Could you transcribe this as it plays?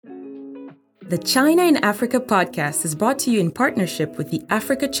The China in Africa podcast is brought to you in partnership with the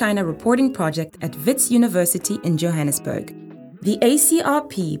Africa-China Reporting Project at Wits University in Johannesburg. The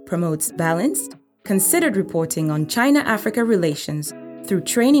ACRP promotes balanced, considered reporting on China-Africa relations through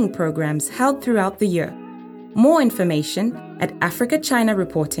training programs held throughout the year. More information at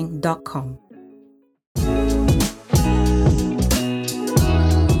africachinareporting.com.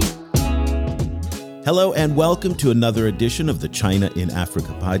 Hello and welcome to another edition of the China in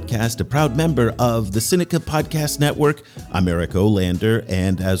Africa podcast, a proud member of the Sinica Podcast Network. I'm Eric Olander,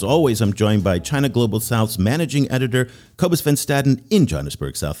 and as always, I'm joined by China Global South's managing editor, Cobus van Staden in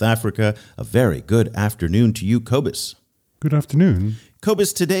Johannesburg, South Africa. A very good afternoon to you, Cobus. Good afternoon.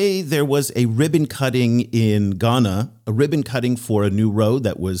 Cobus, today there was a ribbon cutting in Ghana, a ribbon cutting for a new road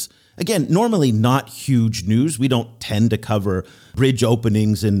that was, again, normally not huge news. We don't tend to cover bridge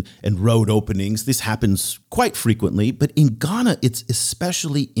openings and road openings. This happens quite frequently, but in Ghana, it's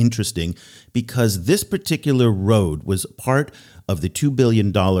especially interesting because this particular road was part of the $2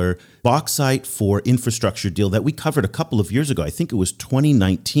 billion bauxite for infrastructure deal that we covered a couple of years ago. I think it was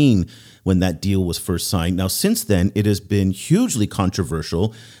 2019 when that deal was first signed. Now, since then, it has been hugely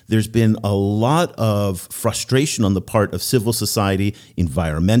controversial. There's been a lot of frustration on the part of civil society.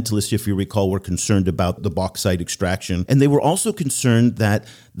 Environmentalists, if you recall, were concerned about the bauxite extraction. And they were also concerned that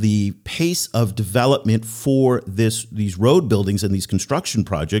the pace of development for these road buildings and these construction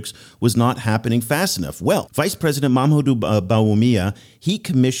projects was not happening fast enough. Well, Vice President Mahamudu Bawumia, he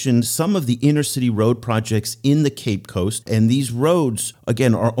commissioned some of the inner city road projects in the Cape Coast. And these roads,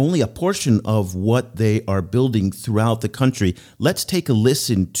 again, are only a portion of what they are building throughout the country. Let's take a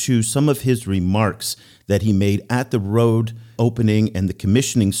listen to some of his remarks that he made at the road opening and the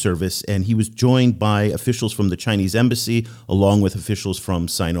commissioning service, and he was joined by officials from the Chinese embassy along with officials from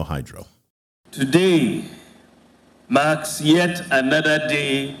Sino-Hydro. Today marks yet another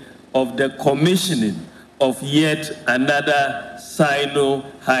day of the commissioning of yet another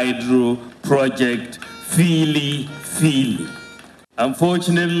Sino-Hydro project, Fili.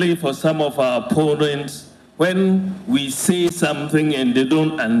 Unfortunately for some of our opponents, when we say something and they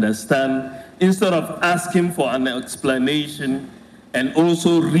don't understand, instead of asking for an explanation and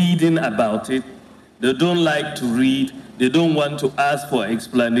also reading about it, they don't like to read, they don't want to ask for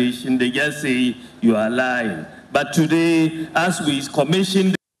explanation, they just say, you are lying. But today, as we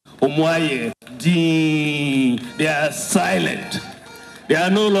commissioned Omwaye, they are silent. They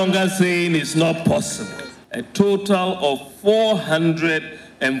are no longer saying it's not possible. A total of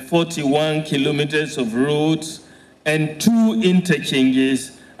 441 kilometers of roads and 2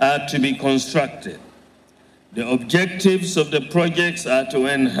 interchanges are to be constructed. The objectives of the projects are to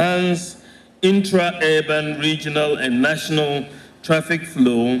enhance intra-urban, regional, and national traffic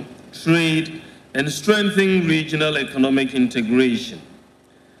flow, trade, and strengthen regional economic integration.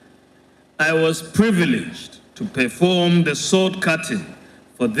 I was privileged to perform the sword cutting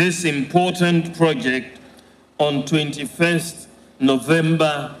for this important project on 21st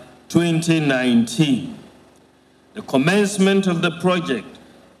November 2019. The commencement of the project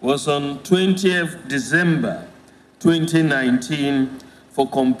was on 20th December 2019 for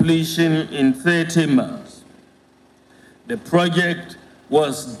completion in 30 months. The project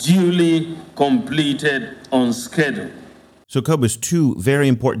was duly completed on schedule. So, Cobus, 2 very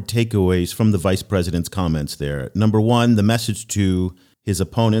important takeaways from the Vice President's comments there. Number 1, the message to his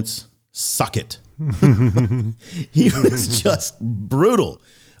opponents, suck it. He was just brutal.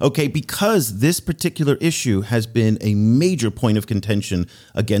 Okay, because this particular issue has been a major point of contention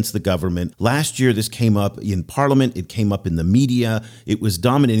against the government. Last year, this came up in Parliament. It came up in the media. It was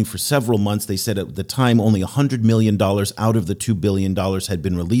dominating for several months. They said at the time only $100 million out of the $2 billion had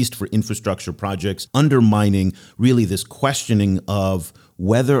been released for infrastructure projects, undermining really this questioning of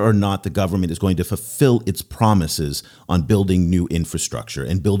whether or not the government is going to fulfill its promises on building new infrastructure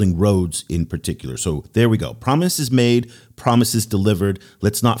and building roads in particular. So there we go. Promises made, promises delivered.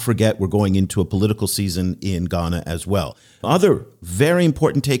 Let's not forget we're going into a political season in Ghana as well. Other very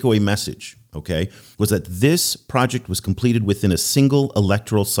important takeaway message, okay, was that this project was completed within a single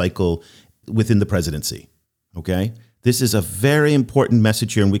electoral cycle within the presidency, okay? This is a very important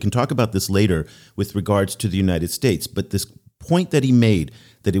message here, and we can talk about this later with regards to the United States, but this point that he made,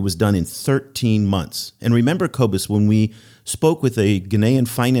 that it was done in 13 months. And remember, Cobus, when we spoke with a Ghanaian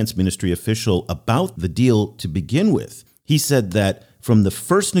finance ministry official about the deal to begin with, he said that from the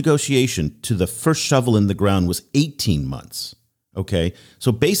first negotiation to the first shovel in the ground was 18 months. Okay,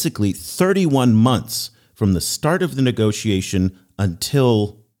 so basically 31 months from the start of the negotiation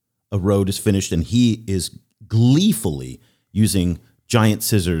until a road is finished, and he is gleefully using giant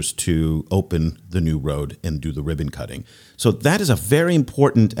scissors to open the new road and do the ribbon cutting. So that is a very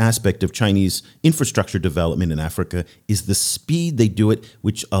important aspect of Chinese infrastructure development in Africa, is the speed they do it,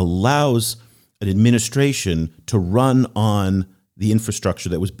 which allows an administration to run on the infrastructure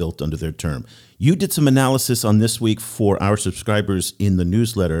that was built under their term. You did some analysis on this week for our subscribers in the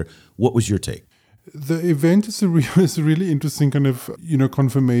newsletter. What was your take? The event is a really interesting kind of,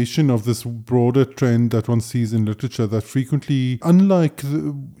 confirmation of this broader trend that one sees in literature, that frequently, unlike,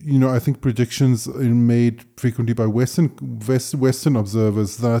 I think predictions made frequently by Western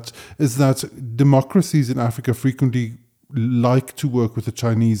observers, that democracies in Africa frequently like to work with the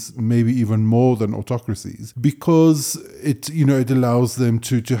Chinese, maybe even more than autocracies, because it allows them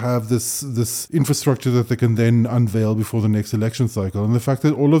to have this infrastructure that they can then unveil before the next election cycle. And the fact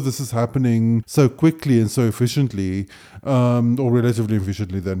that all of this is happening so quickly and so efficiently, or relatively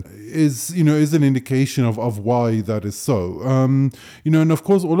efficiently, then is an indication of why that is so. And of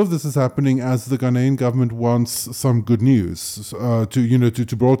course, all of this is happening as the Ghanaian government wants some good news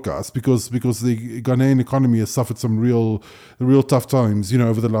to broadcast, because the Ghanaian economy has suffered some real tough times,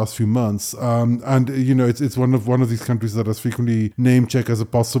 over the last few months. And it's one of these countries that has frequently name checked as a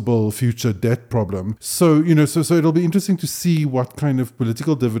possible future debt problem. So it'll be interesting to see what kind of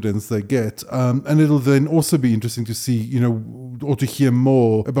political dividends they get. And it'll then also be interesting to see, or to hear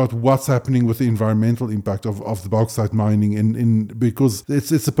more about what's happening with the environmental impact of the bauxite mining because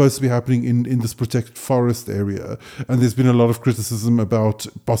it's supposed to be happening in this protected forest area. And there's been a lot of criticism about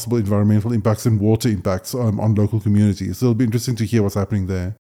possible environmental impacts and water impacts on local communities. So it'll be interesting to hear what's happening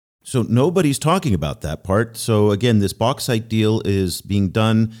there. So nobody's talking about that part. So again, this bauxite deal is being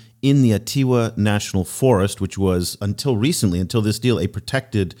done in the Atiwa National Forest, which was until this deal, a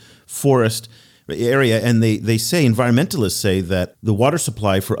protected forest area. And environmentalists say that the water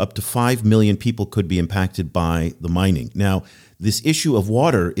supply for up to 5 million people could be impacted by the mining. Now, this issue of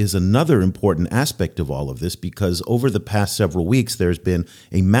water is another important aspect of all of this, because over the past several weeks, there's been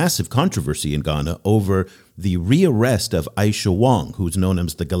a massive controversy in Ghana over the rearrest of Aisha Wong, who's known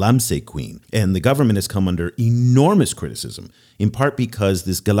as the Galamsey Queen. And the government has come under enormous criticism, in part because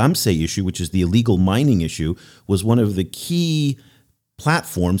this Galamsey issue, which is the illegal mining issue, was one of the key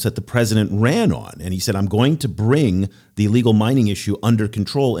platforms that the president ran on. And he said, I'm going to bring the illegal mining issue under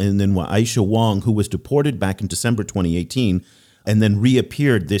control. And then Aisha Wong, who was deported back in December 2018 and then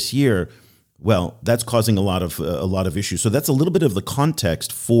reappeared this year, well, that's causing a lot of issues. So that's a little bit of the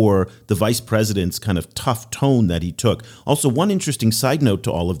context for the vice president's kind of tough tone that he took. Also, one interesting side note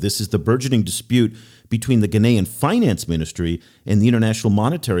to all of this is the burgeoning dispute between the Ghanaian Finance Ministry and the International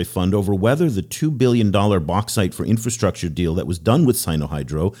Monetary Fund over whether the $2 billion bauxite for infrastructure deal that was done with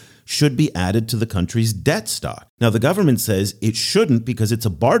Sinohydro should be added to the country's debt stock. Now, the government says it shouldn't because it's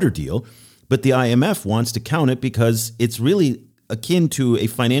a barter deal, but the IMF wants to count it because it's really akin to a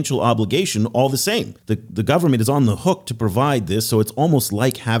financial obligation all the same. The government is on the hook to provide this, so it's almost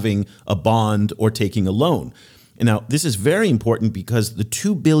like having a bond or taking a loan. And now, this is very important because the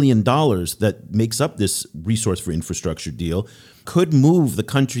 $2 billion that makes up this resource for infrastructure deal could move the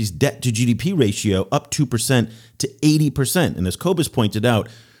country's debt to GDP ratio up 2% to 80%. And as Cobus pointed out,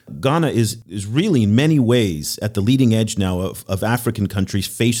 Ghana is really in many ways at the leading edge now of African countries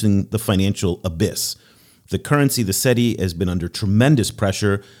facing the financial abyss. The currency, the cedi, has been under tremendous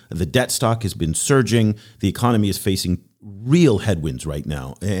pressure. The debt stock has been surging. The economy is facing real headwinds right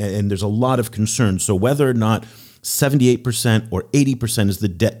now, and there's a lot of concern. So whether or not 78% or 80% is the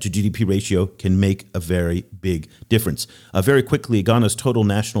debt to GDP ratio can make a very big difference. Very quickly, Ghana's total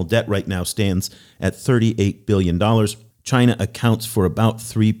national debt right now stands at $38 billion. China accounts for about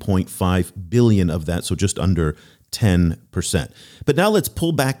 3.5 billion of that, so just under 10%. But now let's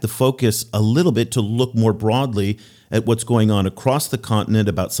pull back the focus a little bit to look more broadly at what's going on across the continent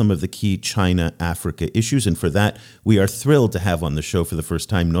about some of the key China-Africa issues. And for that, we are thrilled to have on the show for the first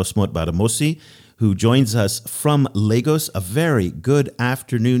time Nosmot Gbadamosi, who joins us from Lagos. A very good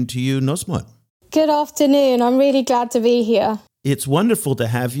afternoon to you, Nosmot. Good afternoon. I'm really glad to be here. It's wonderful to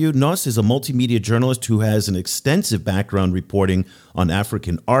have you. Nos is a multimedia journalist who has an extensive background reporting on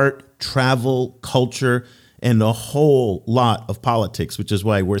African art, travel, culture, and a whole lot of politics, which is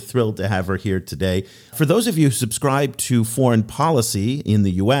why we're thrilled to have her here today. For those of you who subscribe to Foreign Policy in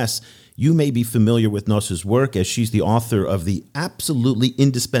the U.S., you may be familiar with Nos's work, as she's the author of the absolutely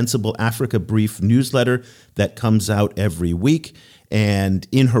indispensable Africa Brief newsletter that comes out every week. And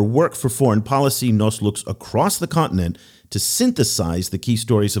in her work for foreign policy, Nos looks across the continent to synthesize the key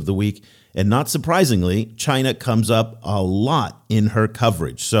stories of the week. And not surprisingly, China comes up a lot in her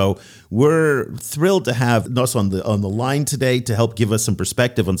coverage. So we're thrilled to have Nos on the line today to help give us some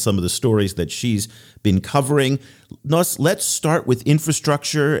perspective on some of the stories that she's been covering. Nos, let's start with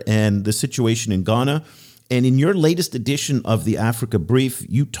infrastructure and the situation in Ghana. And in your latest edition of the Africa Brief,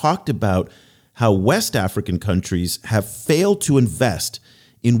 you talked about how West African countries have failed to invest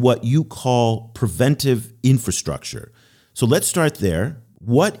in what you call preventive infrastructure. So let's start there.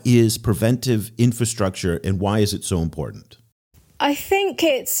 What is preventive infrastructure and why is it so important? I think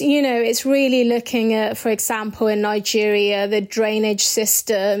it's really looking at, for example, in Nigeria, the drainage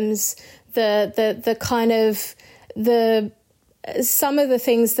systems, some of the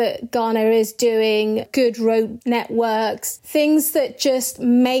things that Ghana is doing, good road networks, things that just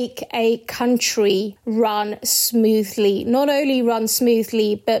make a country run smoothly, not only run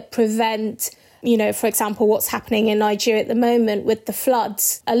smoothly, but prevent, for example, what's happening in Nigeria at the moment with the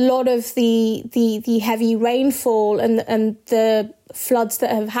floods. A lot of the heavy rainfall and the floods that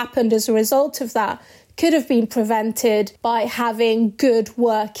have happened as a result of that could have been prevented by having good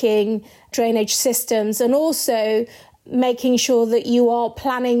working drainage systems and also making sure that you are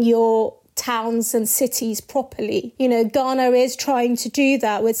planning your towns and cities properly. Ghana is trying to do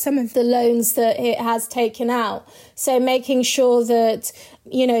that with some of the loans that it has taken out. So making sure that,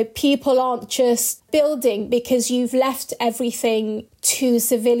 people aren't just building because you've left everything to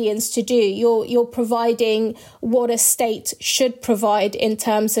civilians to do. You're providing what a state should provide in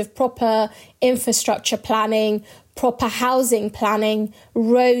terms of proper infrastructure planning, proper housing planning,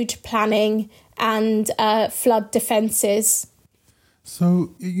 road planning, and flood defences.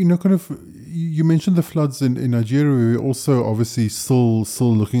 So, you mentioned the floods in Nigeria. We're also obviously still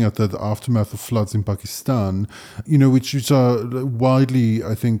looking at the aftermath of floods in Pakistan, which are widely,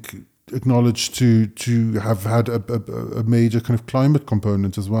 I think, acknowledged to have had a major kind of climate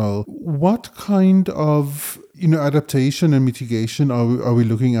component as well. What kind of adaptation and mitigation are we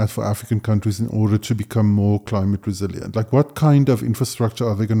looking at for African countries in order to become more climate resilient? Like, what kind of infrastructure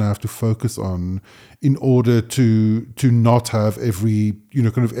are they going to have to focus on in order to not have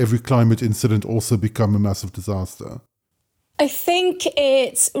every climate incident also become a massive disaster? I think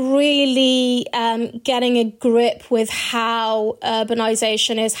it's really getting a grip with how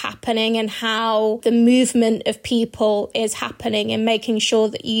urbanization is happening and how the movement of people is happening and making sure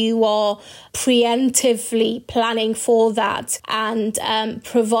that you are preemptively planning for that and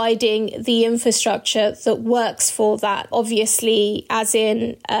providing the infrastructure that works for that. Obviously, as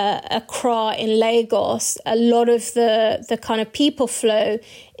in Accra in Lagos, a lot of the kind of people flow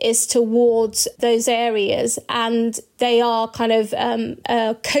is towards those areas, and they are kind of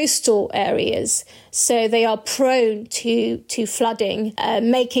coastal areas, so they are prone to flooding.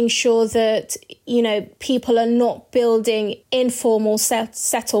 Making sure that people are not building informal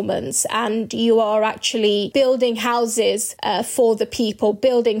settlements, and you are actually building houses for the people,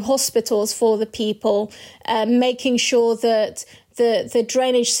 building hospitals for the people, making sure that the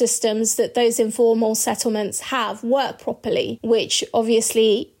drainage systems that those informal settlements have work properly, which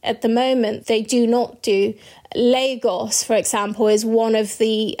obviously at the moment they do not do. Lagos, for example, is one of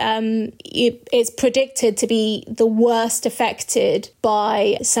the, it's predicted to be the worst affected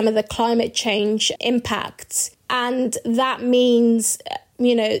by some of the climate change impacts. And that means,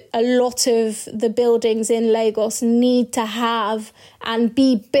 a lot of the buildings in Lagos need to have and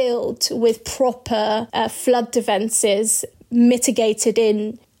be built with proper flood defences mitigated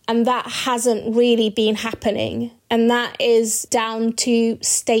in, and that hasn't really been happening. And that is down to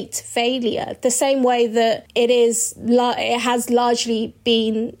state failure, the same way that it has largely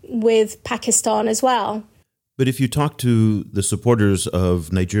been with Pakistan as well. But if you talk to the supporters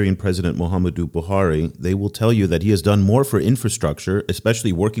of Nigerian President Muhammadu Buhari, they will tell you that he has done more for infrastructure,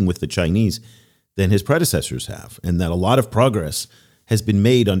 especially working with the Chinese, than his predecessors have, and that a lot of progress has been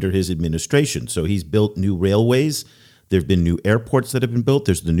made under his administration. So he's built new railways. There have been new airports that have been built.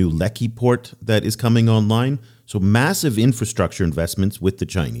 There's the new Lekki port that is coming online. So massive infrastructure investments with the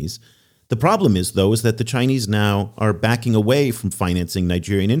Chinese. The problem is, though, is that the Chinese now are backing away from financing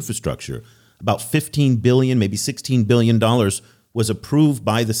Nigerian infrastructure. About $15 billion, maybe $16 billion was approved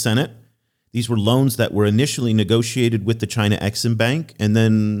by the Senate. These were loans that were initially negotiated with the China Exim Bank, and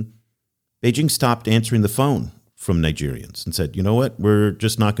then Beijing stopped answering the phone from Nigerians and said, you know what, we're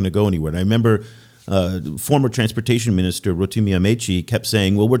just not going to go anywhere. And I remember former Transportation Minister Rotimi Amechi kept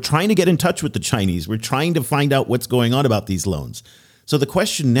saying, well, we're trying to get in touch with the Chinese. We're trying to find out what's going on about these loans. So the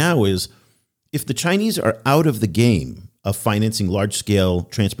question now is, if the Chinese are out of the game of financing large-scale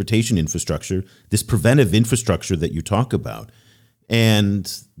transportation infrastructure, this preventive infrastructure that you talk about,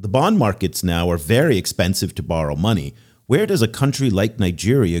 And the bond markets now are very expensive to borrow money. Where does a country like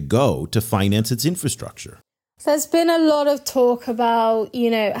Nigeria go to finance its infrastructure? There's been a lot of talk about,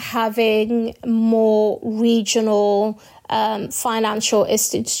 having more regional financial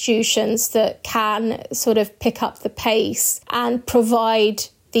institutions that can sort of pick up the pace and provide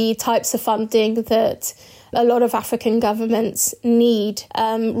the types of funding that a lot of African governments need.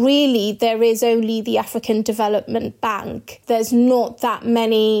 Really, there is only the African Development Bank. There's not that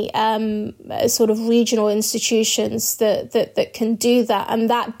many sort of regional institutions that can do that, and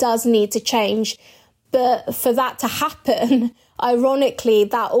that does need to change. But for that to happen, ironically,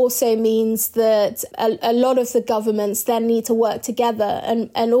 that also means that a lot of the governments then need to work together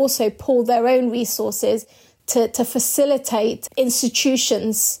and also pool their own resources to facilitate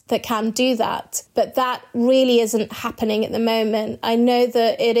institutions that can do that. But that really isn't happening at the moment. I know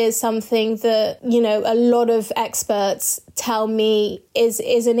that it is something that, a lot of experts tell me is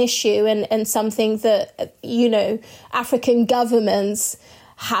an issue and something that, African governments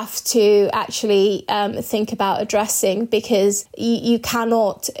have to actually think about addressing, because you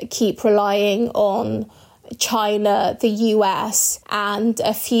cannot keep relying on China, the US, and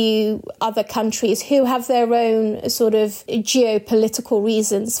a few other countries who have their own sort of geopolitical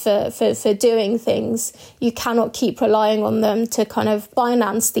reasons for doing things. You cannot keep relying on them to kind of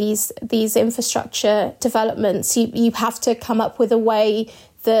finance these infrastructure developments. You have to come up with a way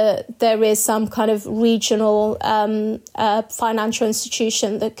that there is some kind of regional financial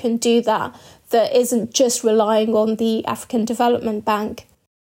institution that can do that isn't just relying on the African Development Bank.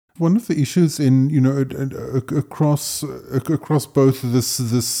 One of the issues in across both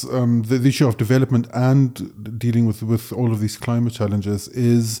the issue of development and dealing with all of these climate challenges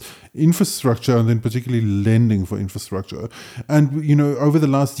is infrastructure, and then particularly lending for infrastructure. And over the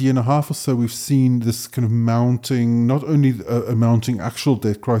last year and a half or so, we've seen this kind of mounting, not only a mounting actual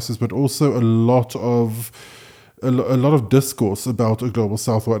debt crisis, but also a lot of discourse about a global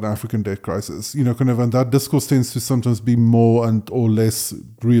South-wide African debt crisis, and that discourse tends to sometimes be more and or less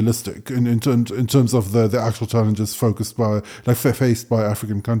realistic in terms of the actual challenges faced by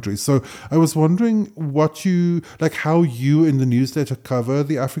African countries. So I was wondering how you in the newsletter cover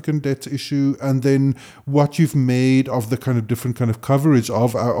the African debt issue, and then what you've made of the kind of different kind of coverage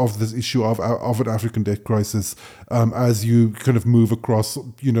of this issue of an African debt crisis as you kind of move across,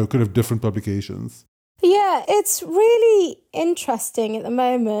 kind of different publications. Yeah, it's really interesting at the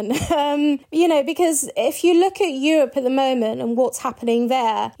moment, because if you look at Europe at the moment and what's happening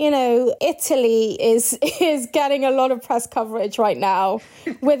there, Italy is getting a lot of press coverage right now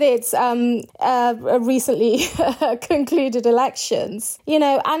with its recently concluded elections,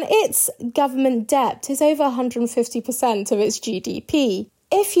 and its government debt is over 150% of its GDP.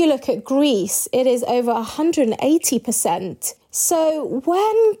 If you look at Greece, it is over 180%. So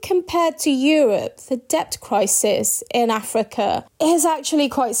when compared to Europe, the debt crisis in Africa is actually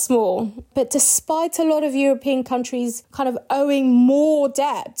quite small. But despite a lot of European countries kind of owing more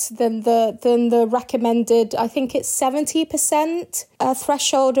debt than the recommended, I think it's 70%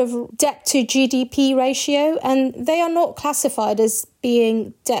 threshold of debt to GDP ratio, and they are not classified as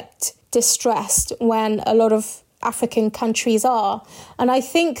being debt distressed when a lot of African countries are. And I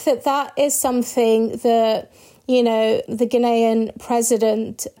think that is something that the Ghanaian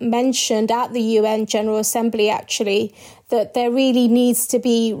president mentioned at the UN General Assembly, actually, that there really needs to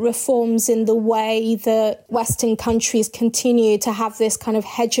be reforms in the way that Western countries continue to have this kind of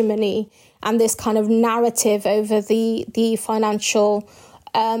hegemony and this kind of narrative over the financial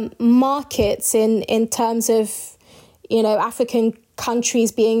markets in terms of, African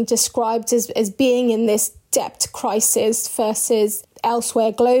countries being described as being in this debt crisis versus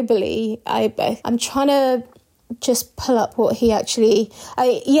elsewhere globally. I'm trying to just pull up what he actually...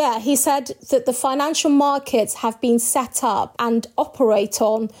 he said that the financial markets have been set up and operate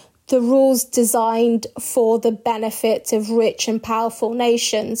on the rules designed for the benefit of rich and powerful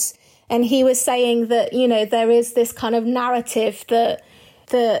nations. And he was saying that, there is this kind of narrative that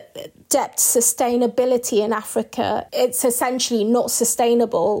the debt sustainability in Africa, it's essentially not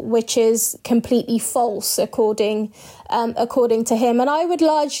sustainable, which is completely false according to him. And I would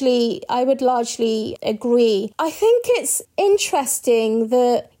largely agree. I think it's interesting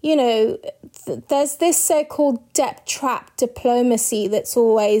that, there's this so-called debt trap diplomacy that's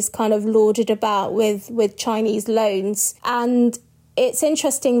always kind of lauded about with Chinese loans. And it's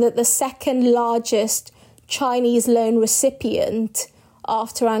interesting that the second largest Chinese loan recipient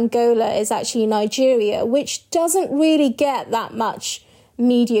after Angola is actually Nigeria, which doesn't really get that much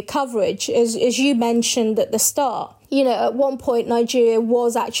media coverage, as you mentioned at the start. at one point, Nigeria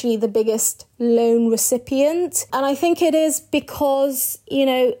was actually the biggest loan recipient. And I think it is because,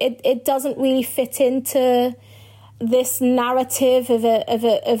 it doesn't really fit into this narrative of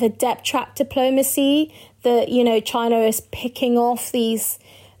a debt trap diplomacy that, China is picking off these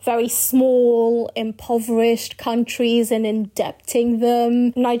very small, impoverished countries and indebting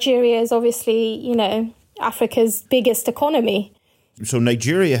them. Nigeria is obviously, Africa's biggest economy. So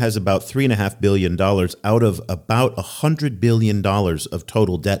Nigeria has about $3.5 billion out of about $100 billion of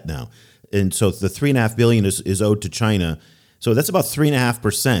total debt now. And so the $3.5 billion is owed to China. So that's about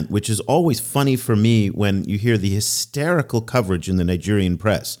 3.5%, which is always funny for me when you hear the hysterical coverage in the Nigerian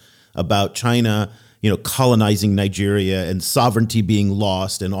press about China, colonizing Nigeria and sovereignty being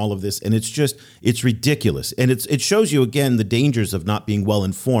lost and all of this. And it's ridiculous. And it shows you, again, the dangers of not being well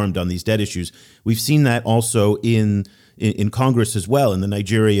informed on these debt issues. We've seen that also in Congress as well, in the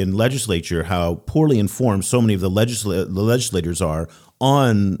Nigerian legislature, how poorly informed so many of the legislators are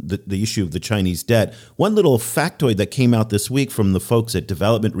on the issue of the Chinese debt. One little factoid that came out this week from the folks at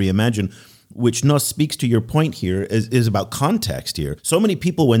Development Reimagined, which speaks to your point here, is about context here. So many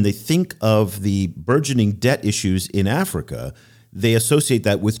people, when they think of the burgeoning debt issues in Africa, they associate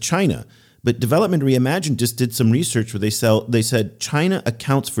that with China. But Development Reimagined just did some research where they said China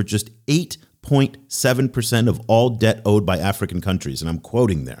accounts for just 8.7% of all debt owed by African countries. And I'm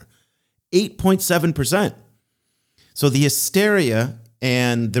quoting there, 8.7%. So the hysteria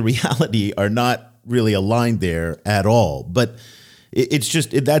and the reality are not really aligned there at all. But it's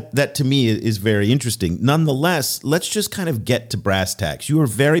just that to me is very interesting. Nonetheless, let's just kind of get to brass tacks. You were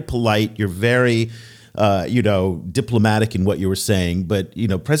very polite. You're very, diplomatic in what you were saying. But,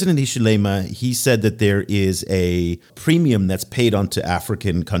 President Hichilema, he said that there is a premium that's paid onto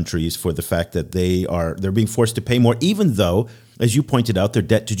African countries for the fact that they're being forced to pay more, even though, as you pointed out, their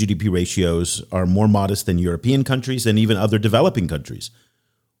debt to GDP ratios are more modest than European countries and even other developing countries.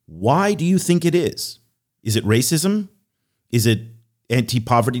 Why do you think it is? Is it racism? Is it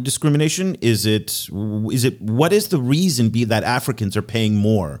anti-poverty discrimination? Is it what is the reason be that Africans are paying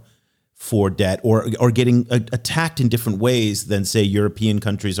more for debt or getting attacked in different ways than, say, European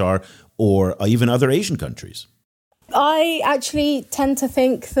countries are, or even other Asian countries? I actually tend to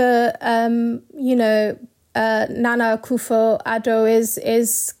think that, Nana Akufo-Addo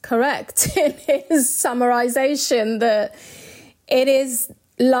is correct in his summarization that it is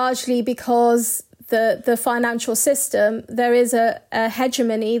largely because the financial system, there is a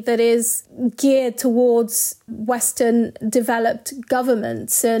hegemony that is geared towards Western developed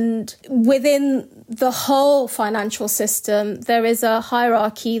governments. And within the whole financial system, there is a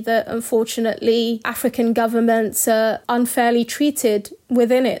hierarchy that unfortunately African governments are unfairly treated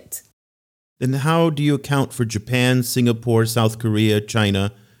within it. Then how do you account for Japan, Singapore, South Korea,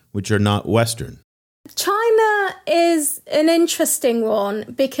 China, which are not Western? China is an interesting one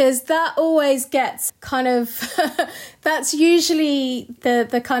because that always gets kind of, that's usually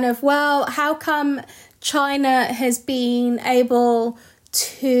the kind of, well, how come China has been able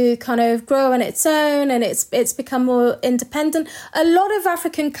to kind of grow on its own and it's become more independent? A lot of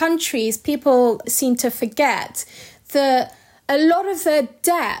African countries, people seem to forget that a lot of their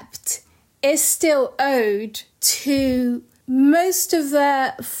debt is still owed to most of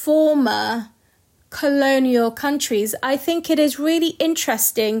their former colonial countries. I think it is really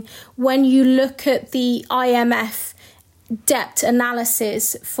interesting when you look at the IMF debt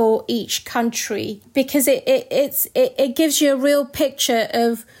analysis for each country, because it gives you a real picture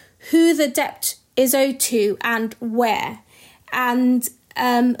of who the debt is owed to and where. And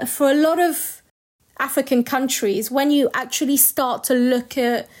for a lot of African countries, when you actually start to look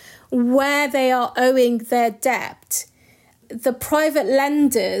at where they are owing their debt, the private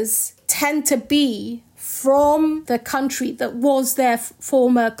lenders tend to be from the country that was their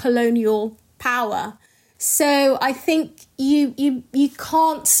former colonial power. So I think you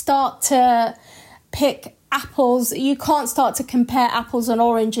can't start to pick apples, you can't start to compare apples and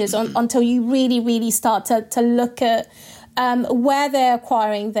oranges until you really, really start to look at where they're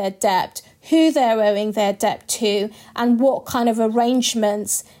acquiring their debt, who they're owing their debt to, and what kind of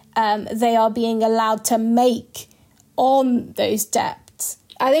arrangements they are being allowed to make on those debts.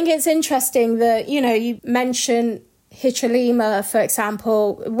 I think it's interesting that, you mention Hichilema, for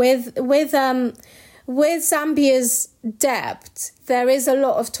example, with Zambia's debt, there is a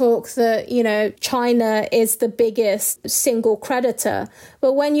lot of talk that, China is the biggest single creditor.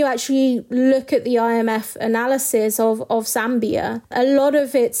 But when you actually look at the IMF analysis of Zambia, a lot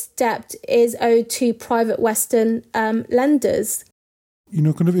of its debt is owed to private Western lenders.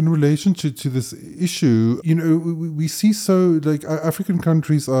 kind of in relation to this issue, we see so like African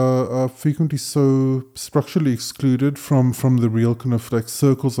countries are frequently so structurally excluded from the real kind of like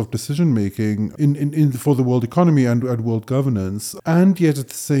circles of decision making in for the world economy and world governance, and yet at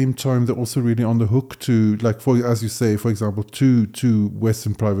the same time they're also really on the hook to, like, for, as you say, for example, to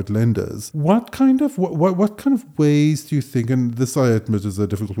Western private lenders. What kind of ways do you think, and this I admit is a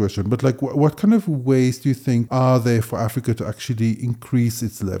difficult question, but like what kind of ways do you think are there for Africa to actually increase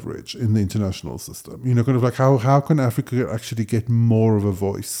its leverage in the international system? Kind of like how can Africa actually get more of a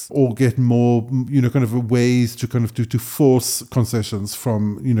voice, or get more, kind of ways to kind of to force concessions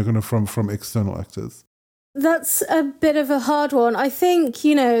from, from external actors? That's a bit of a hard one. I think,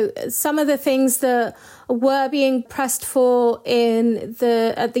 some of the things that were being pressed for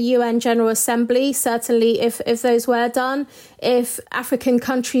at the UN General Assembly, certainly if those were done, if African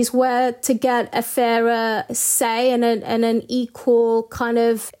countries were to get a fairer say and an equal kind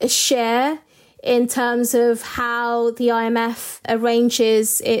of share in terms of how the IMF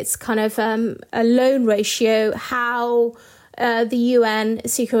arranges its kind of a loan ratio, how the UN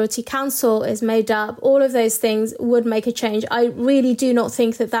Security Council is made up, all of those things would make a change. I really do not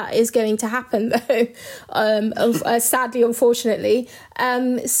think that is going to happen, though, sadly, unfortunately.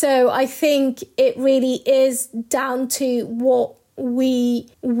 So I think it really is down to what we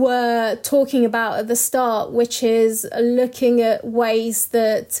were talking about at the start, which is looking at ways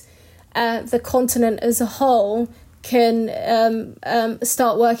that the continent as a whole can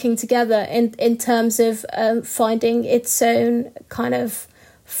start working together in terms of finding its own kind of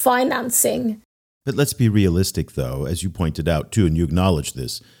financing. But let's be realistic, though, as you pointed out, too, and you acknowledge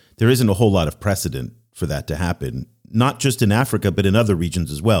this, there isn't a whole lot of precedent for that to happen, not just in Africa, but in other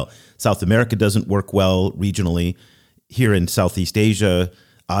regions as well. South America doesn't work well regionally. Here in Southeast Asia,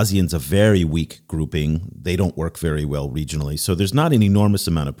 ASEAN's a very weak grouping. They don't work very well regionally. So there's not an enormous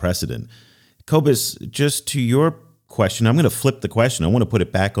amount of precedent. Cobus, just to your question, I'm going to flip the question. I want to put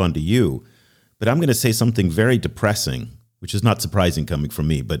it back onto you, but I'm going to say something very depressing, which is not surprising coming from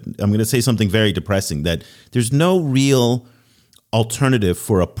me, but I'm going to say something very depressing, that there's no real alternative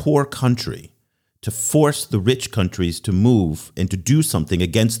for a poor country to force the rich countries to move and to do something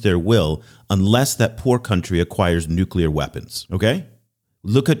against their will unless that poor country acquires nuclear weapons. Okay?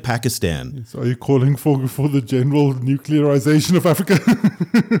 Look at Pakistan. So are you calling for the general nuclearization of Africa?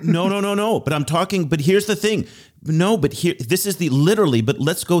 No. But here's the thing. No, but this is but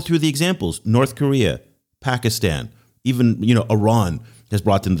let's go through the examples. North Korea, Pakistan, even, Iran has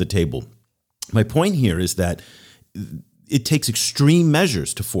brought them to the table. My point here is that it takes extreme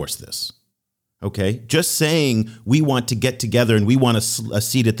measures to force this. Okay? Just saying we want to get together and we want a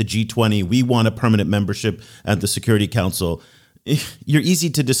seat at the G20, we want a permanent membership at the Security Council, you're easy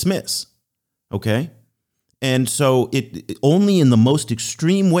to dismiss, okay? And so it only in the most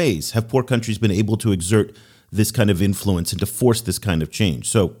extreme ways have poor countries been able to exert this kind of influence and to force this kind of change.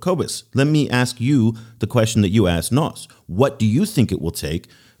 So, Cobus, let me ask you the question that you asked Nos. What do you think it will take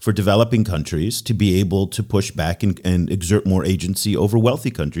for developing countries to be able to push back and exert more agency over wealthy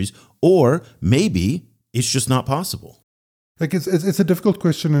countries? Or maybe it's just not possible. Like it's a difficult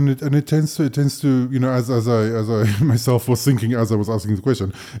question, and it tends to as I myself was thinking as I was asking the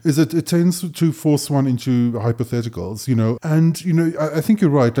question, is it tends to force one into hypotheticals, and I think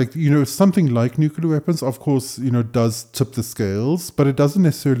you're right. Like something like nuclear weapons, of course, does tip the scales, but it doesn't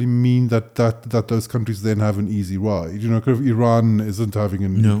necessarily mean that those countries then have an easy ride. Kind of Iran isn't having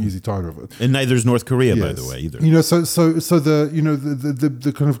an easy time of it, and neither is North Korea, by the way, either. So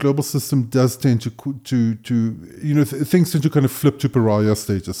the kind of global system does tend to things tend to kind of flip to pariah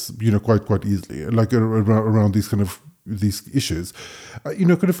status, quite easily, like around these kind of these issues.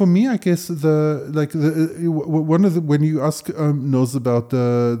 Kind of for me, I guess when you ask Nos about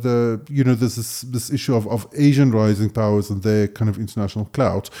this issue of Asian rising powers and their kind of international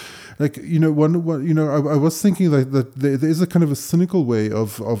clout, I was thinking that there is a kind of a cynical way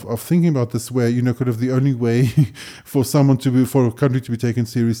of thinking about this, where kind of the only way for a country to be taken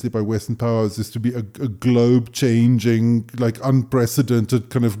seriously by Western powers is to be a globe changing, like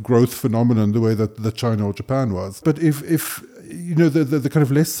unprecedented kind of growth phenomenon, the way that China or Japan was. But if the kind of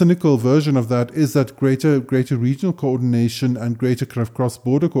less cynical version of that is that greater regional coordination and greater kind of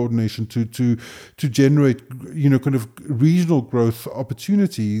cross-border coordination to generate kind of regional growth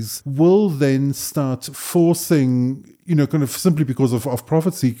opportunities will then start forcing kind of simply because of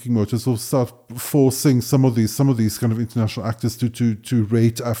profit-seeking motives, will start forcing some of these kind of international actors to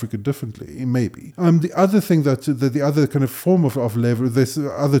rate Africa differently. Maybe the other thing the other kind of form of leverage. There's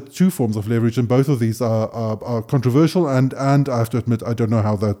other two forms of leverage, and both of these are controversial. And I have to admit, I don't know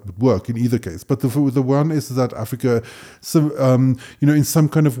how that would work in either case. But the one is that Africa, in some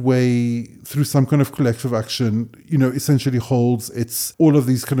kind of way, through some kind of collective action, essentially holds all of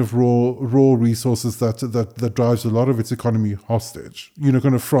these kind of raw resources that drives a lot of its economy hostage,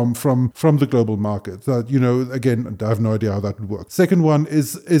 kind of from the global market. That, again, I have no idea how that would work. Second one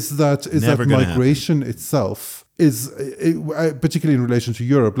is that migration itself is, particularly in relation to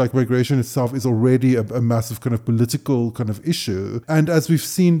Europe, like migration itself is already a massive kind of political kind of issue. And as we've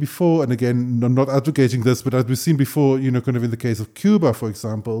seen before, and again, I'm not advocating this, but as we've seen before, kind of in the case of Cuba, for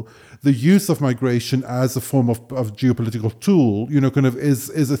example, the use of migration as a form of geopolitical tool, kind of is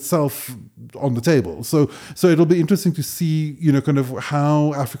itself on the table. So it'll be interesting to see, kind of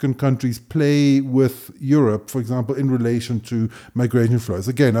how African countries play with Europe, for example, in relation to migration flows.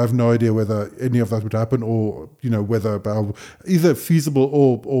 Again, I have no idea whether any of that would happen, or whether about either feasible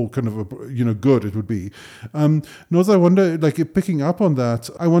or kind of good it would be. Noz, I wonder, like, picking up on that,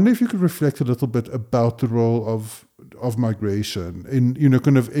 I wonder if you could reflect a little bit about the role of migration in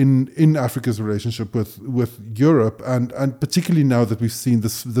kind of in Africa's relationship with Europe, and particularly now that we've seen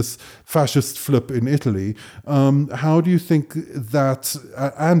this fascist flip in Italy. How do you think that,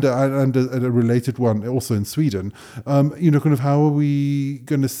 and a related one also in Sweden, kind of how are we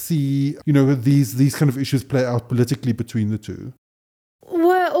going to see these kind of issues play out politically between the two?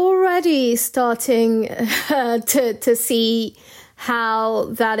 We're already starting to see how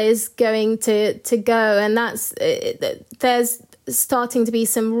that is going to go, and there's starting to be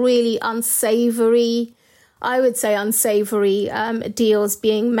some really unsavory deals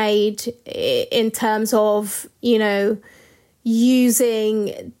being made in terms of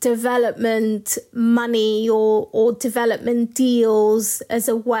using development money or development deals as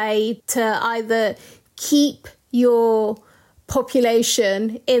a way to either keep your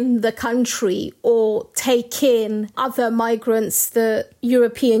population in the country or take in other migrants that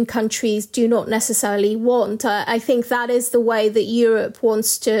European countries do not necessarily want. I think that is the way that Europe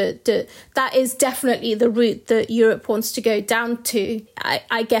wants to do. That is definitely the route that Europe wants to go down to.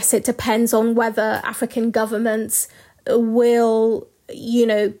 I guess it depends on whether African governments will,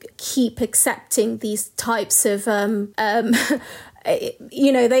 keep accepting these types of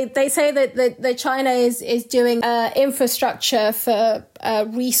they say that China is doing infrastructure for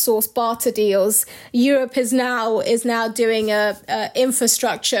resource barter deals. Europe is now doing a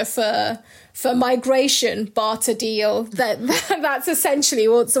infrastructure for migration barter deal. That's essentially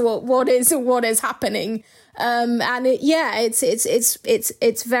what is happening.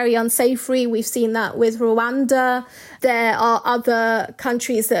 It's very unsavory. We've seen that with Rwanda. There are other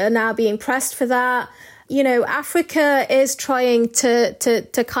countries that are now being pressed for that. Africa is trying to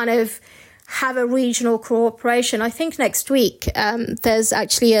kind of have a regional cooperation. I think next week there's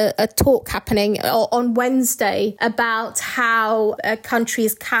actually a talk happening on Wednesday about how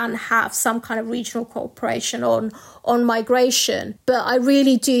countries can have some kind of regional cooperation on migration. But I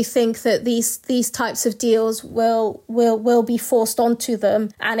really do think that these types of deals will be forced onto them,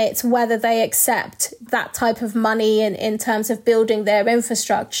 and it's whether they accept that type of money in terms of building their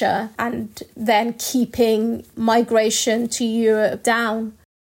infrastructure and then keeping migration to Europe down.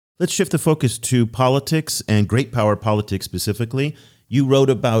 Let's shift the focus to politics and great power politics specifically. You wrote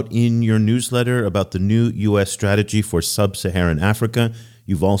about in your newsletter about the new U.S. strategy for sub-Saharan Africa.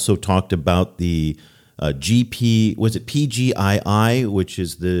 You've also talked about the PGII, which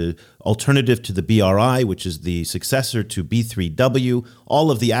is the alternative to the BRI, which is the successor to B3W.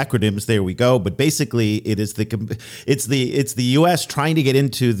 All of the acronyms, there we go. But basically, it's the U.S. trying to get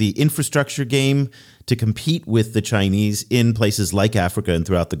into the infrastructure game to compete with the Chinese in places like Africa and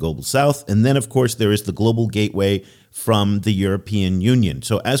throughout the global south. And then, of course, there is the global gateway from the European Union.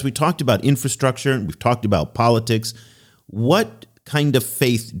 So as we talked about infrastructure and we've talked about politics, what kind of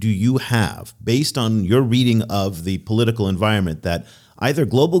faith do you have, based on your reading of the political environment, that either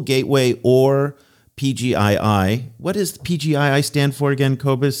global gateway or PGII, what does PGII stand for again,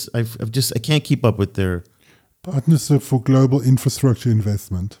 Cobus? I can't keep up with their... Partnership for Global Infrastructure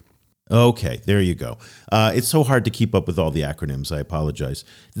Investment. Okay, there you go. It's so hard to keep up with all the acronyms. I apologize.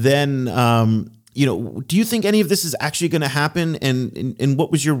 Then, do you think any of this is actually going to happen? And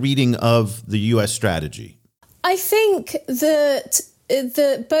what was your reading of the U.S. strategy? I think that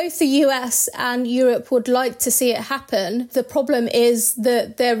both the US and Europe would like to see it happen. The problem is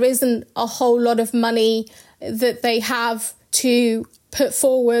that there isn't a whole lot of money that they have to put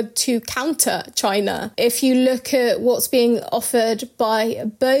forward to counter China. If you look at what's being offered by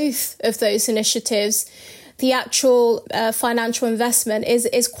both of those initiatives, the actual financial investment is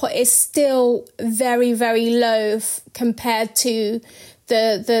still very, very low compared to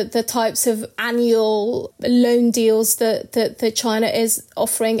the types of annual loan deals that China is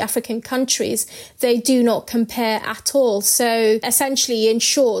offering African countries. They do not compare at all. So essentially, in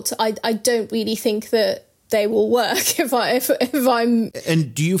short, I don't really think that they will work if I'm...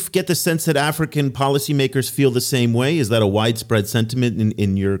 And do you get the sense that African policymakers feel the same way? Is that a widespread sentiment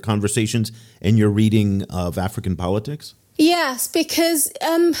in your conversations and your reading of African politics? Yes, because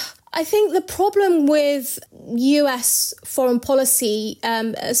I think the problem with US foreign policy,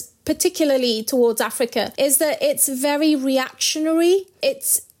 particularly towards Africa, is that it's very reactionary.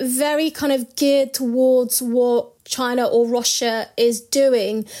 It's very kind of geared towards what China or Russia is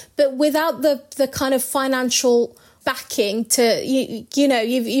doing, but without the kind of financial backing to,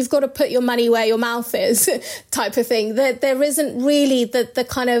 you've got to put your money where your mouth is type of thing. There isn't really the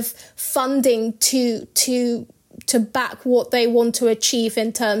kind of funding to back what they want to achieve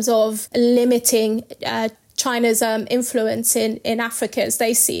in terms of limiting China's influence in Africa as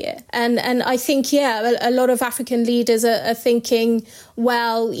they see it. And I think, a lot of African leaders are thinking,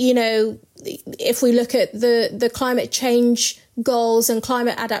 well, if we look at the climate change goals and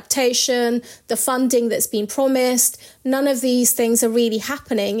climate adaptation, the funding that's been promised, none of these things are really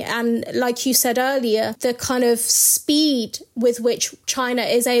happening. And like you said earlier, the kind of speed with which China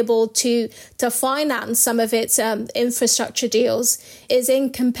is able to finance some of its infrastructure deals is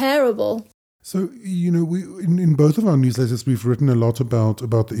incomparable. So, we in both of our newsletters, we've written a lot about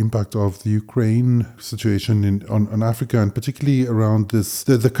the impact of the Ukraine situation on Africa, and particularly around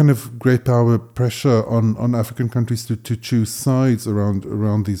the kind of great power pressure on African countries to choose sides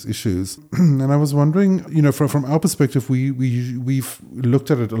around these issues. And I was wondering, from our perspective, we've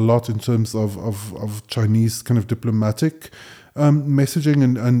looked at it a lot in terms of Chinese kind of diplomatic messaging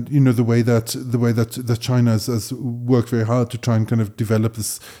and the way that China has worked very hard to try and kind of develop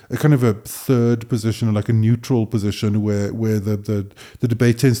this a kind of a third position, or like a neutral position, where the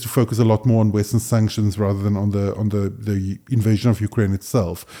debate tends to focus a lot more on Western sanctions rather than on the invasion of Ukraine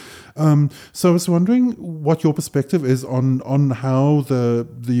itself. So I was wondering what your perspective is on how the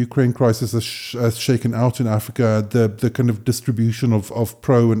Ukraine crisis has shaken out in Africa, the kind of distribution of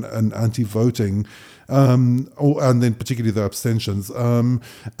pro and anti-voting, and then particularly the abstentions,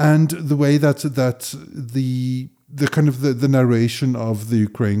 and the way that the kind of the narration of the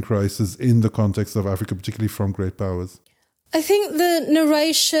Ukraine crisis in the context of Africa, particularly from great powers. I think the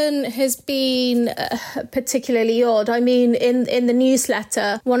narration has been particularly odd. I mean, in the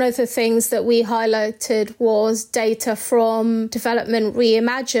newsletter, one of the things that we highlighted was data from Development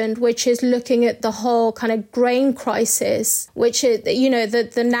Reimagined, which is looking at the whole kind of grain crisis, which is,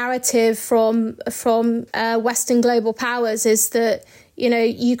 the narrative from Western global powers is that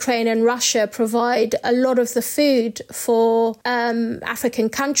Ukraine and Russia provide a lot of the food for African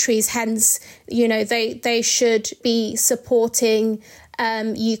countries. Hence, they should be supporting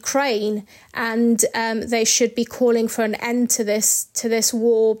Ukraine, and they should be calling for an end to this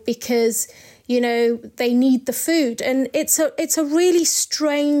war because they need the food. And it's a really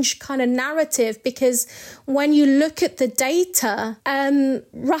strange kind of narrative, because when you look at the data,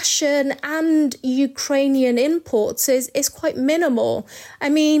 Russian and Ukrainian imports is quite minimal. I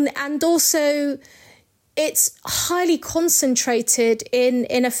mean, and also it's highly concentrated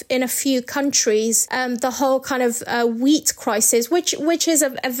in a few countries. The whole kind of wheat crisis, which is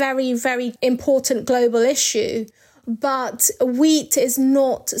a very, very important global issue. But wheat is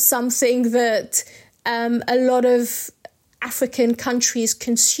not something that a lot of African countries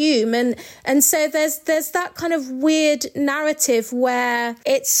consume, and so there's that kind of weird narrative where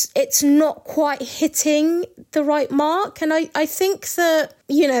it's not quite hitting the right mark. And I think that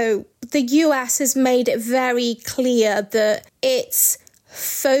the US has made it very clear that its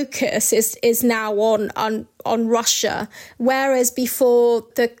focus is now on Russia, whereas before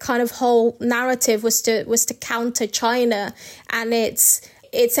the kind of whole narrative was to counter China and its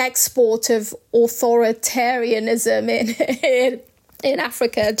export of authoritarianism in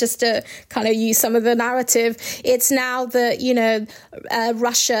Africa, just to kind of use some of the narrative. It's now that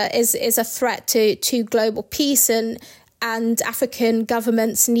Russia is a threat to global peace, and African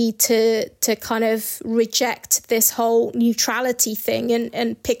governments need to kind of reject this whole neutrality thing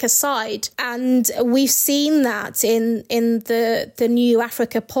and pick a side. And we've seen that in the new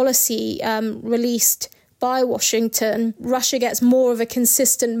Africa policy released by Washington, Russia gets more of a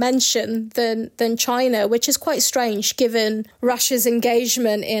consistent mention than China, which is quite strange given Russia's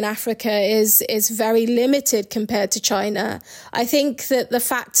engagement in Africa is very limited compared to China. I think that the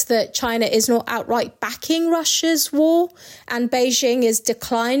fact that China is not outright backing Russia's war and Beijing has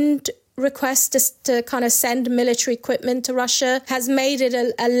declined requests to kind of send military equipment to Russia has made it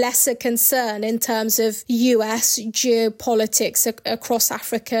a lesser concern in terms of US geopolitics across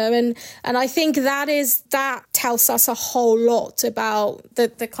Africa. And I think that tells us a whole lot about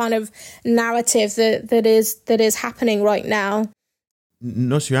the kind of narrative that is happening right now.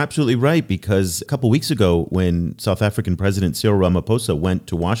 No, so you're absolutely right, because a couple of weeks ago when South African President Cyril Ramaphosa went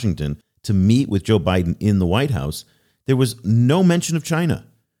to Washington to meet with Joe Biden in the White House, there was no mention of China.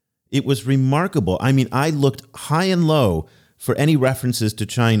 It was remarkable. I mean, I looked high and low for any references to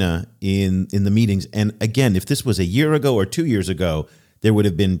China in the meetings. And again, if this was a year ago or 2 years ago, there would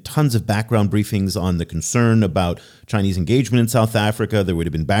have been tons of background briefings on the concern about Chinese engagement in South Africa. There would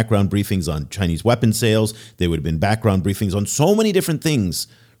have been background briefings on Chinese weapon sales. There would have been background briefings on so many different things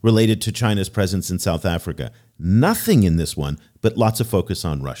related to China's presence in South Africa. Nothing in this one, but lots of focus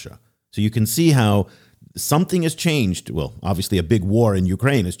on Russia. So you can see how something has changed. Well, obviously a big war in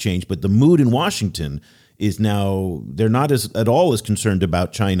Ukraine has changed, but the mood in Washington is now, they're not at all as concerned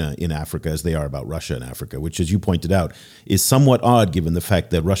about China in Africa as they are about Russia in Africa, which, as you pointed out, is somewhat odd given the fact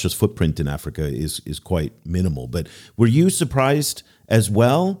that Russia's footprint in Africa is quite minimal. But were you surprised as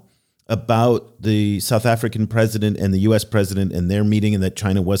well about the South African president and the U.S. president and their meeting, and that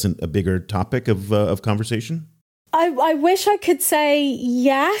China wasn't a bigger topic of conversation? I wish I could say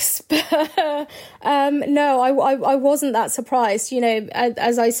yes, but no, I wasn't that surprised. You know,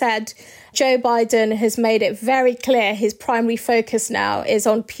 as I said, Joe Biden has made it very clear his primary focus now is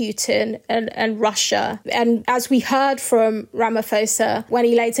on Putin and Russia. And as we heard from Ramaphosa, when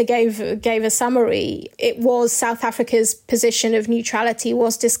he later gave a summary, it was South Africa's position of neutrality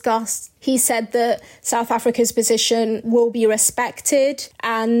was discussed. He said that South Africa's position will be respected.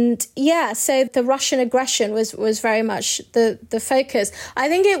 And yeah, so the Russian aggression was very much the focus. I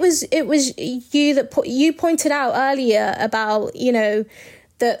think it was you that you pointed out earlier about, you know,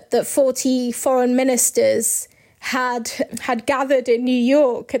 that 40 foreign ministers had gathered in New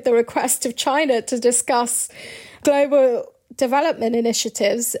York at the request of China to discuss global development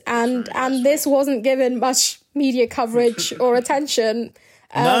initiatives. And this wasn't given much media coverage or attention.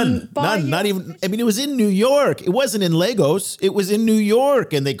 None, not even. I mean, it was in New York. It wasn't in Lagos. It was in New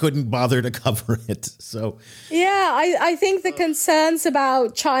York, and they couldn't bother to cover it. So, yeah, I think the concerns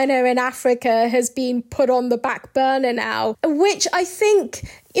about China in Africa has been put on the back burner now, which I think,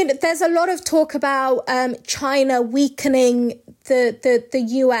 you know, there's a lot of talk about China weakening the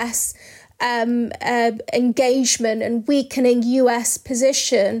US engagement and weakening US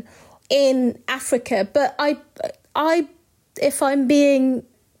position in Africa, but I. If I'm being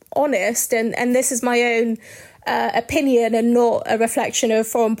honest, and this is my own opinion and not a reflection of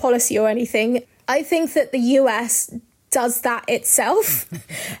foreign policy or anything, I think that the US does that itself.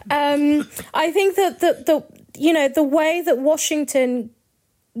 I think that the way that Washington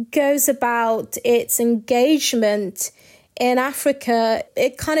goes about its engagement in Africa,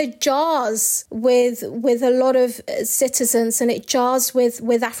 it kind of jars with a lot of citizens, and it jars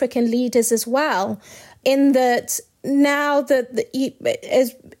with African leaders as well, in that now that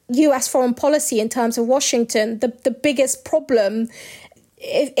as US foreign policy in terms of Washington, the biggest problem,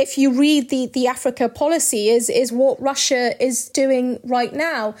 if you read the Africa policy, is what Russia is doing right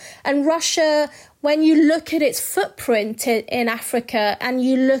now. And Russia, when you look at its footprint in Africa and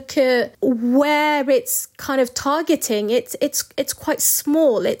you look at where it's kind of targeting, it's quite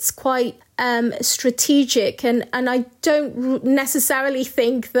small, it's quite strategic, and I don't necessarily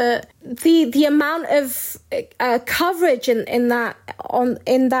think that the amount of coverage in that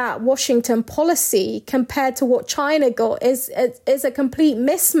Washington policy compared to what China got is a complete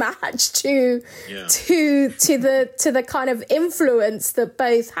mismatch to the kind of influence that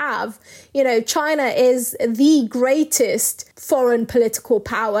both have. You know, China is the greatest foreign political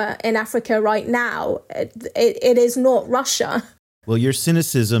power in Africa right now. It is not Russia. Well, your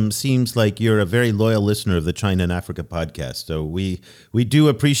cynicism seems like you're a very loyal listener of the China and Africa podcast. So we do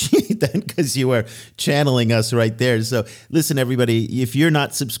appreciate that, because you are channeling us right there. So listen, everybody, if you're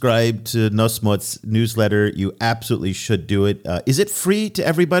not subscribed to Nosmot's newsletter, you absolutely should do it. Is it free to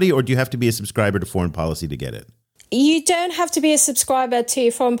everybody, or do you have to be a subscriber to Foreign Policy to get it? You don't have to be a subscriber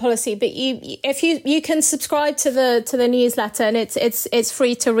to Foreign Policy, but you can subscribe to the newsletter, and it's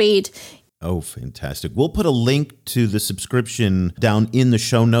free to read. Oh, fantastic. We'll put a link to the subscription down in the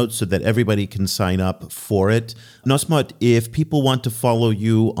show notes so that everybody can sign up for it. Nosmot, if people want to follow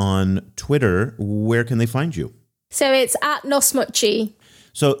you on Twitter, where can they find you? So it's at Nosmotji.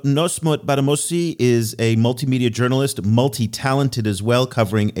 So Nosmot Gbadamosi is a multimedia journalist, multi-talented as well,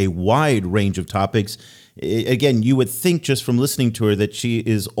 covering a wide range of topics. Again, you would think just from listening to her that she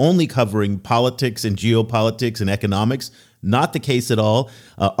is only covering politics and geopolitics and economics. Not the case at all.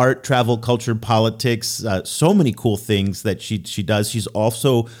 Art, travel, culture, politics, so many cool things that she does. She's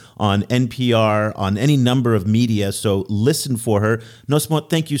also on NPR, on any number of media, so listen for her. Nosmot,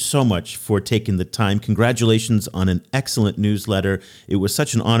 thank you so much for taking the time. Congratulations on an excellent newsletter. It was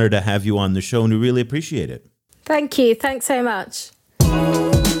such an honor to have you on the show, and we really appreciate it. Thank you. Thanks so much.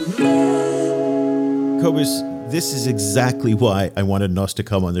 Cobus, this is exactly why I wanted Nos to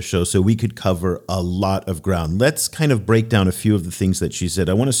come on the show, so we could cover a lot of ground. Let's kind of break down a few of the things that she said.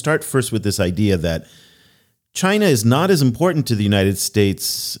 I want to start first with this idea that China is not as important to the United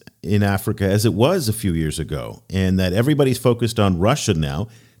States in Africa as it was a few years ago, and that everybody's focused on Russia now.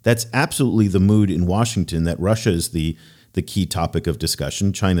 That's absolutely the mood in Washington, that Russia is the key topic of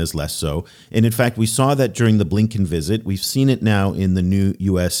discussion. China is less so. And in fact, we saw that during the Blinken visit. We've seen it now in the new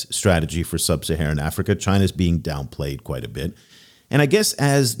U.S. strategy for sub-Saharan Africa. China's being downplayed quite a bit. And I guess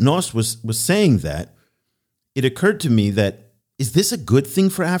as Nos was saying that, it occurred to me that, is this a good thing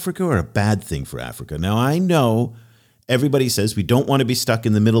for Africa or a bad thing for Africa? Now, I know everybody says we don't want to be stuck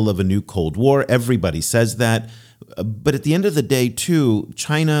in the middle of a new Cold War. Everybody says that. But at the end of the day, too,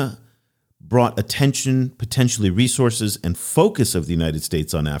 China brought attention, potentially resources, and focus of the United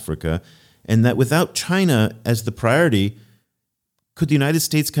States on Africa, and that without China as the priority, could the United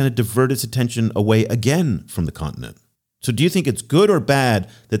States kind of divert its attention away again from the continent? So do you think it's good or bad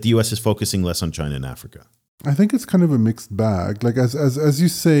that the U.S. is focusing less on China and Africa? I think it's kind of a mixed bag. Like as you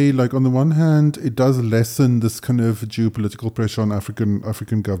say, like on the one hand, it does lessen this kind of geopolitical pressure on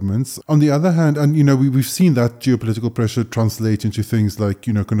African governments. On the other hand, and we've seen that geopolitical pressure translate into things like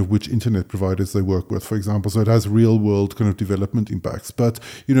kind of which internet providers they work with, for example. So it has real world kind of development impacts. But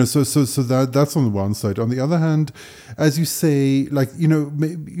so that's on the one side. On the other hand, as you say, like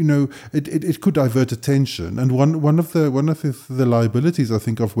it could divert attention. And one of the liabilities I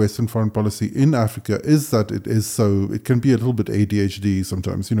think of Western foreign policy in Africa is that it can be a little bit ADHD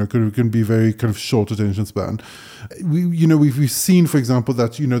sometimes, it can be very kind of short attention span. We've seen, for example,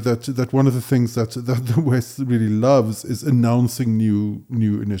 that that one of the things that the West really loves is announcing new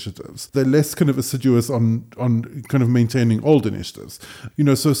initiatives. They're less kind of assiduous on kind of maintaining old initiatives.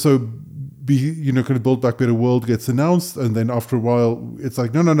 Kind of Build Back Better World gets announced, and then after a while it's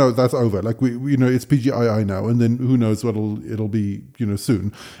like no, that's over. Like it's PGII now, and then who knows what it'll be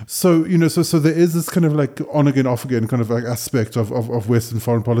soon. So so there is this kind of like on again off again kind of like aspect of Western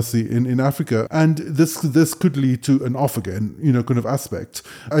foreign policy in Africa, and this could lead to an off again kind of aspect.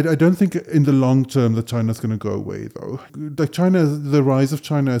 I don't think in the long term that China's going to go away though. Like the rise of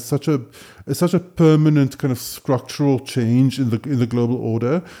China is such a permanent kind of structural change in the global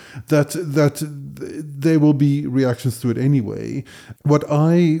order that there will be reactions to it anyway. What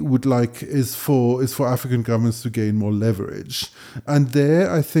I would like is for African governments to gain more leverage, and there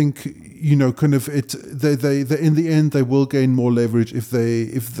I think kind of they in the end they will gain more leverage if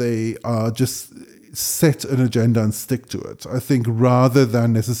they are just set an agenda and stick to it. I think rather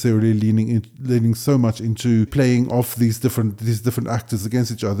than necessarily leaning so much into playing off these different actors against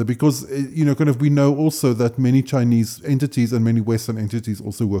each other, because kind of we know also that many Chinese entities and many Western entities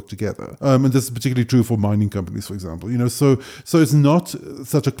also work together, and this is particularly true for mining companies, for example. So it's not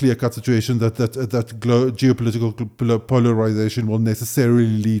such a clear-cut situation that geopolitical polarization will necessarily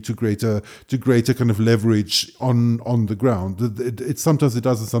lead to greater kind of leverage on the ground. It sometimes it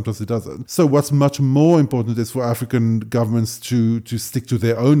does and sometimes it doesn't. So what's much more important is for African governments to stick to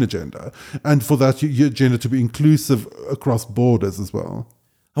their own agenda, and for that agenda to be inclusive across borders as well.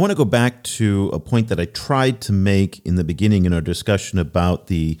 I want to go back to a point that I tried to make in the beginning in our discussion about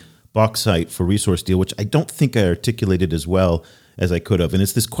the bauxite for resource deal, which I don't think I articulated as well as I could have, and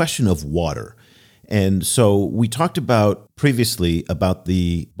it's this question of water. And so we talked about previously about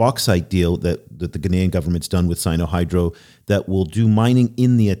the bauxite deal that the Ghanaian government's done with Sinohydro that will do mining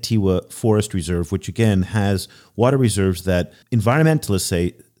in the Atiwa Forest Reserve, which again has water reserves that environmentalists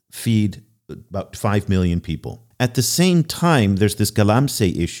say feed about 5 million people. At the same time, there's this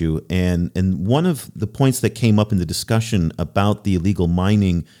Galamsey issue, and one of the points that came up in the discussion about the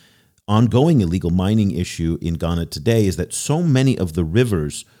ongoing illegal mining issue in Ghana today is that so many of the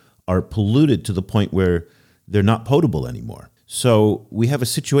rivers are polluted to the point where they're not potable anymore. So we have a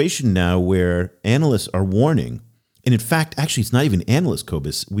situation now where analysts are warning And in fact, actually, it's not even analysts,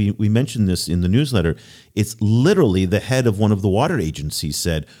 Cobus. We mentioned this in the newsletter. It's literally the head of one of the water agencies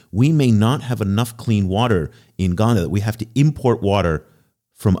said, we may not have enough clean water in Ghana, that we have to import water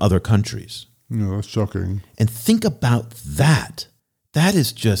from other countries. No, that's shocking. And think about that. That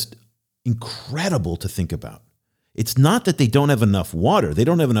is just incredible to think about. It's not that they don't have enough water. They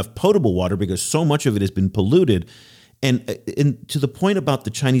don't have enough potable water because so much of it has been polluted. And to the point about the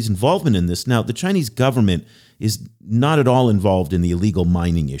Chinese involvement in this, now the Chinese government is not at all involved in the illegal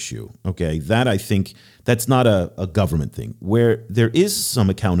mining issue. Okay, that I think that's not a government thing. Where there is some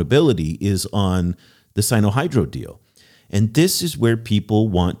accountability is on the Sino-Hydro deal. And this is where people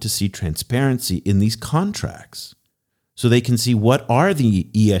want to see transparency in these contracts. So they can see what are the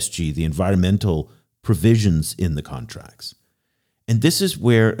ESG, the environmental provisions in the contracts. And this is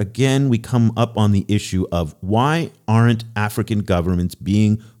where, again, we come up on the issue of why aren't African governments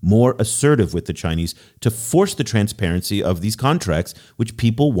being more assertive with the Chinese to force the transparency of these contracts, which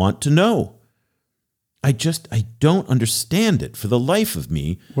people want to know? I don't understand it for the life of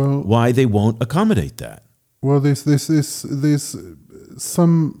me, why they won't accommodate that. Well, there's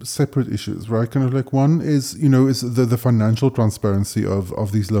some separate issues, right? Kind of like one is, is the financial transparency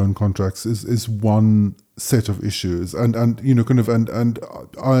of these loan contracts is one set of issues, and I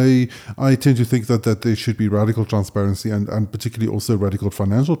tend to think that there should be radical transparency and particularly also radical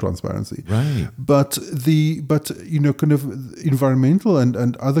financial transparency. Right. But environmental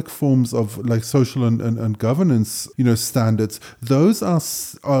and other forms of like social and governance, standards, those are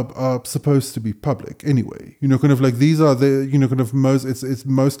supposed to be public anyway. These are the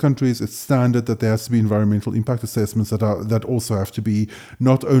most countries, it's standard that there has to be environmental impact assessments that also have to be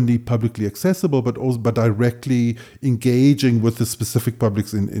not only publicly accessible but directly engaging with the specific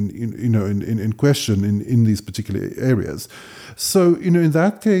publics in question in these particular areas. So in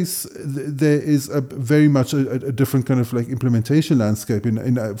that case, there is a very much a different kind of like implementation landscape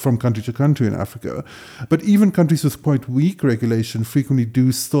from country to country in Africa. But even countries with quite weak regulation frequently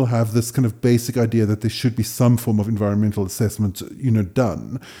do still have this kind of basic idea that there should be some form of environmental assessment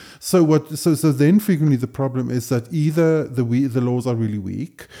done. So then frequently the problem is that either the laws are really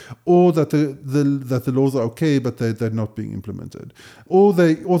weak, or that the laws are okay but they're not being implemented, or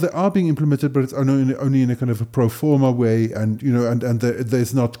they are being implemented but it's only in a kind of a pro forma way, and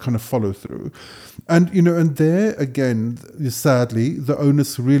there's not kind of follow through, and there again, sadly, the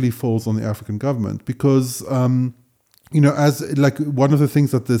onus really falls on the African government because as like one of the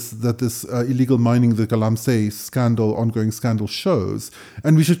things that this illegal mining, the Gbadamosi ongoing scandal shows,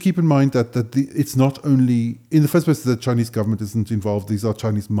 and we should keep in mind that it's not only, in the first place, the Chinese government isn't involved. These are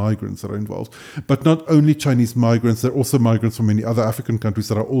Chinese migrants that are involved, but not only Chinese migrants, they're also migrants from many other African countries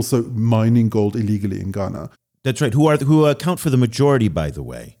that are also mining gold illegally in Ghana. That's right. Who account for the majority, by the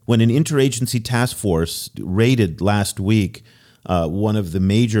way. When an interagency task force raided last week one of the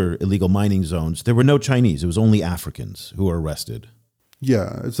major illegal mining zones, there were no Chinese. It was only Africans who were arrested.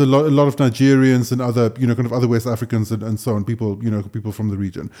 Yeah, it's a lot of Nigerians and other, kind of other West Africans and so on, people from the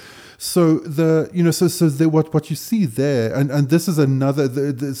region. So what you see there, and this is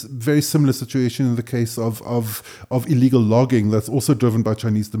this very similar situation in the case of illegal logging that's also driven by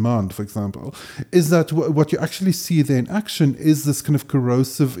Chinese demand, for example, is that what you actually see there in action is this kind of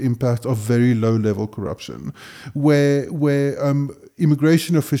corrosive impact of very low level corruption, where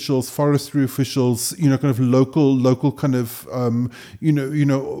immigration officials, forestry officials, kind of local kind of,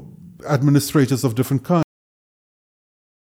 administrators of different kinds